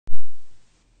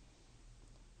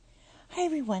Hi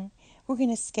everyone, we're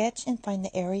going to sketch and find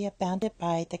the area bounded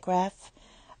by the graph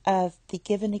of the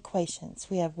given equations.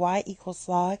 We have y equals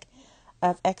log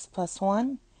of x plus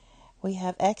 1, we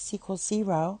have x equals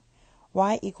 0,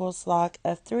 y equals log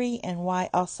of 3, and y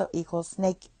also equals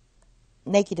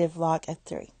negative log of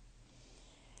 3.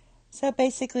 So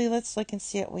basically, let's look and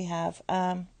see what we have.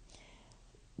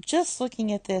 Just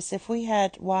looking at this, if we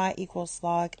had y equals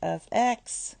log of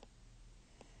x,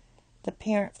 the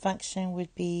parent function would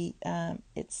be,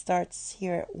 it starts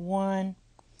here at 1,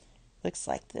 looks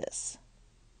like this.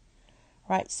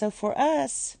 Right, so for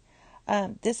us,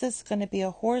 this is going to be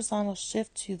a horizontal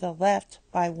shift to the left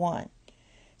by 1.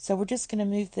 So we're just going to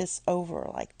move this over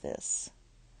like this.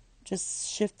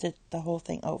 Just shift it, the whole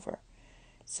thing over.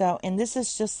 So, and this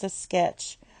is just a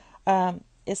sketch.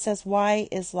 It says y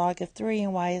is log of 3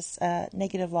 and y is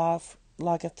negative log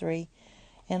of 3.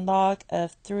 And log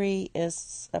of 3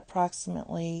 is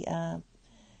approximately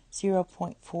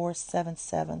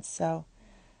 0.477. So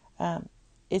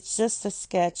it's just a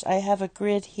sketch. I have a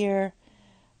grid here.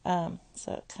 So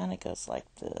it kind of goes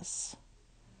like this.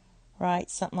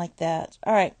 Right? Something like that.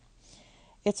 All right.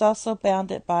 It's also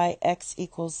bounded by x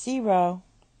equals 0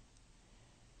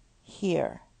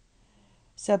 here.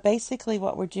 So basically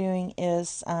what we're doing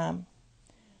is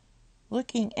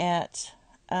looking at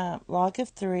log of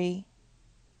 3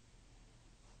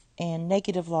 and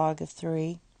negative log of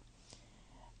 3,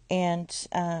 and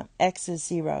x is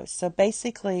 0. So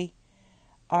basically,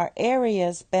 our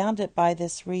areas bounded by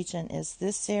this region is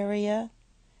this area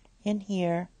in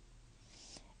here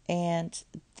and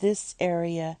this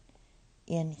area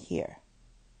in here.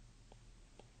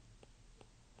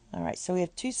 All right, so we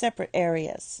have two separate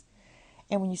areas.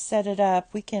 And when you set it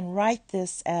up, we can write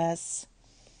this as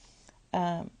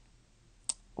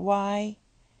y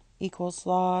equals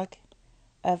log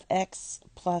of x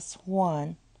plus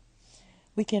 1.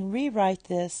 We can rewrite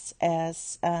this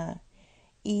as I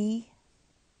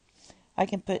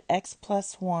can put x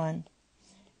plus 1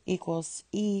 equals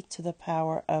e to the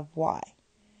power of y.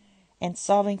 And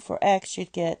solving for x,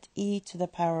 you'd get e to the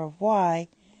power of y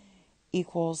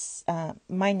equals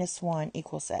minus 1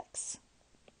 equals x.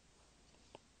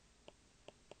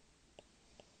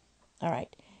 All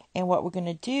right. And what we're going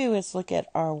to do is look at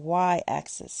our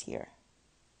y-axis here.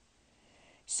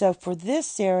 So for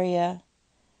this area,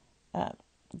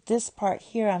 this part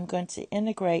here, I'm going to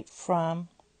integrate from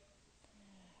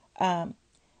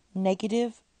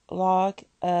negative log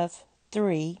of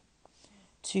 3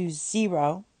 to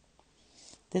 0.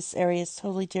 This area is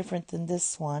totally different than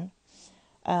this one.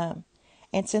 And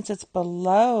since it's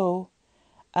below,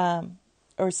 or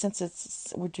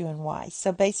since we're doing y.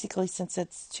 So basically, since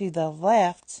it's to the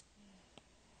left,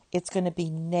 it's going to be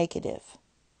negative.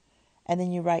 And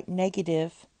then you write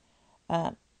negative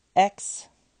x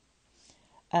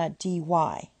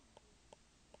dy.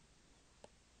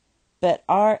 But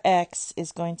our x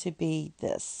is going to be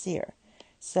this here.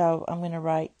 So I'm going to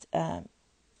write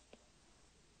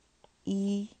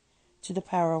e to the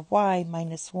power of y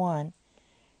minus 1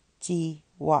 dy.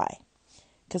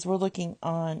 Because we're looking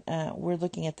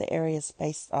at the areas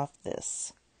based off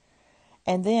this.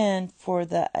 And then for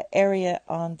the area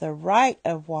on the right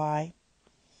of y,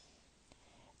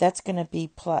 that's going to be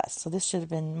plus. So this should have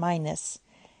been minus.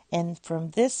 And from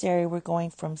this area, we're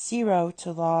going from 0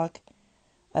 to log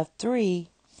of 3.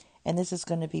 And this is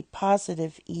going to be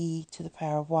positive e to the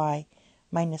power of y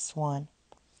minus 1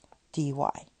 dy.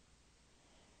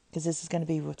 Because this is going to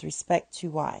be with respect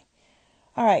to y.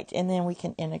 All right, and then we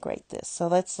can integrate this. So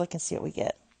let's look and see what we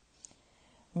get.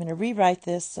 I'm going to rewrite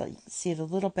this so you can see it a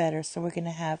little better. So we're going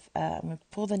to have, I'm going to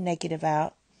pull the negative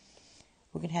out.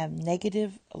 We're going to have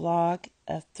negative log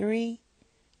of 3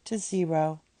 to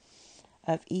 0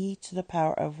 of e to the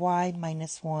power of y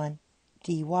minus 1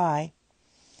 dy,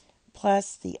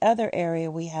 plus the other area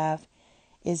we have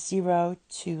is 0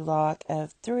 to log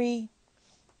of 3,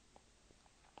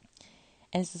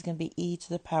 and this is going to be e to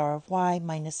the power of y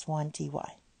minus 1 dy.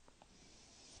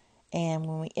 And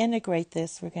when we integrate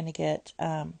this, we're going to get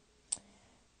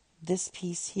this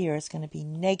piece here is going to be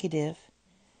negative.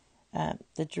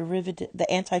 The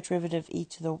antiderivative e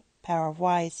to the power of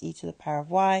y is e to the power of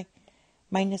y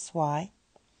minus y.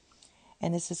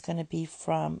 And this is going to be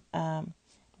from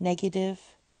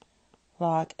negative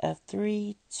log of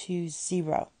 3 to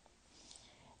 0.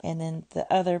 And then the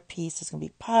other piece is going to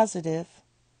be positive.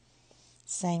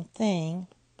 Same thing.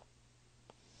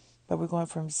 But we're going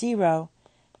from 0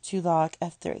 to log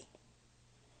of 3.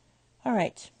 All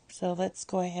right. So let's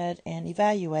go ahead and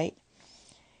evaluate.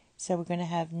 So we're going to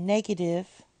have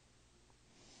negative,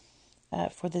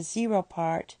 for the 0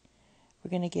 part,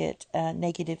 we're going to get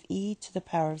negative e to the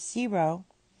power of 0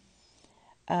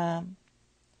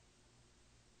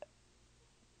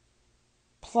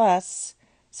 plus,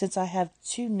 since I have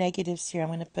two negatives here, I'm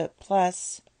going to put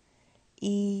plus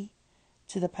e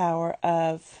to the power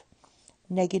of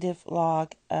negative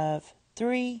log of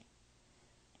 3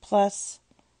 plus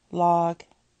log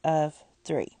of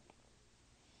 3.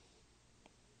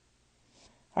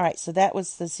 All right, so that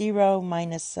was the 0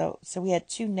 minus, so we had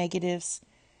two negatives,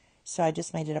 so I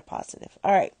just made it a positive.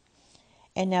 All right,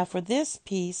 and now for this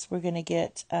piece, we're going to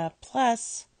get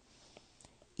plus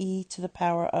e to the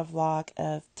power of log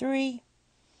of 3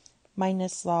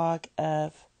 minus log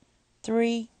of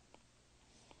 3,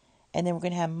 and then we're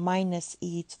going to have minus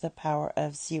e to the power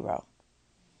of 0.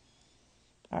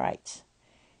 All right,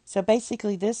 so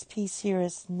basically this piece here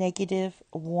is negative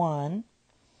 1.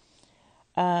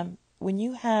 When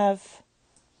you have,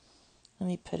 let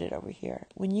me put it over here.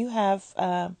 When you have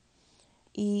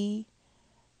e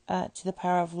to the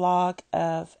power of log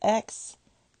of x,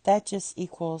 that just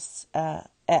equals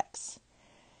x.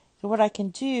 So what I can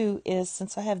do is,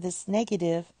 since I have this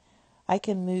negative, I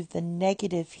can move the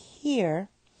negative here,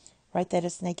 write that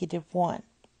as negative 1.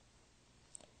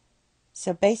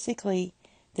 So basically,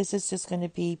 this is just going to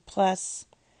be plus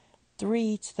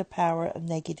 3 to the power of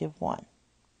negative 1.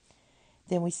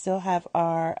 Then we still have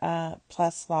our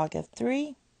plus log of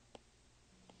 3.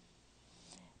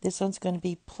 This one's going to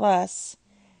be plus.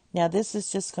 Now this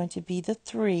is just going to be the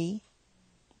 3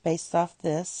 based off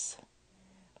this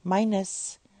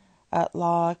minus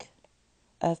log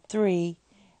of 3,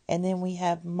 and then we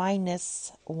have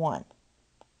minus 1.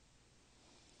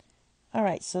 All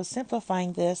right, so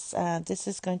simplifying this, this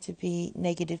is going to be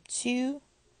negative 2,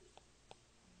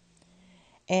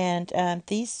 and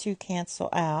these two cancel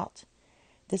out.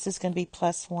 This is going to be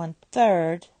plus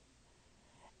 1/3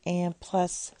 and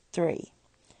plus 3.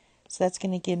 So that's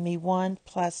going to give me 1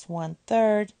 plus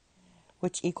 1/3,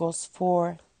 which equals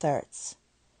 4/3.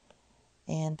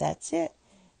 And that's it.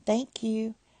 Thank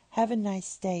you. Have a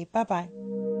nice day. Bye-bye.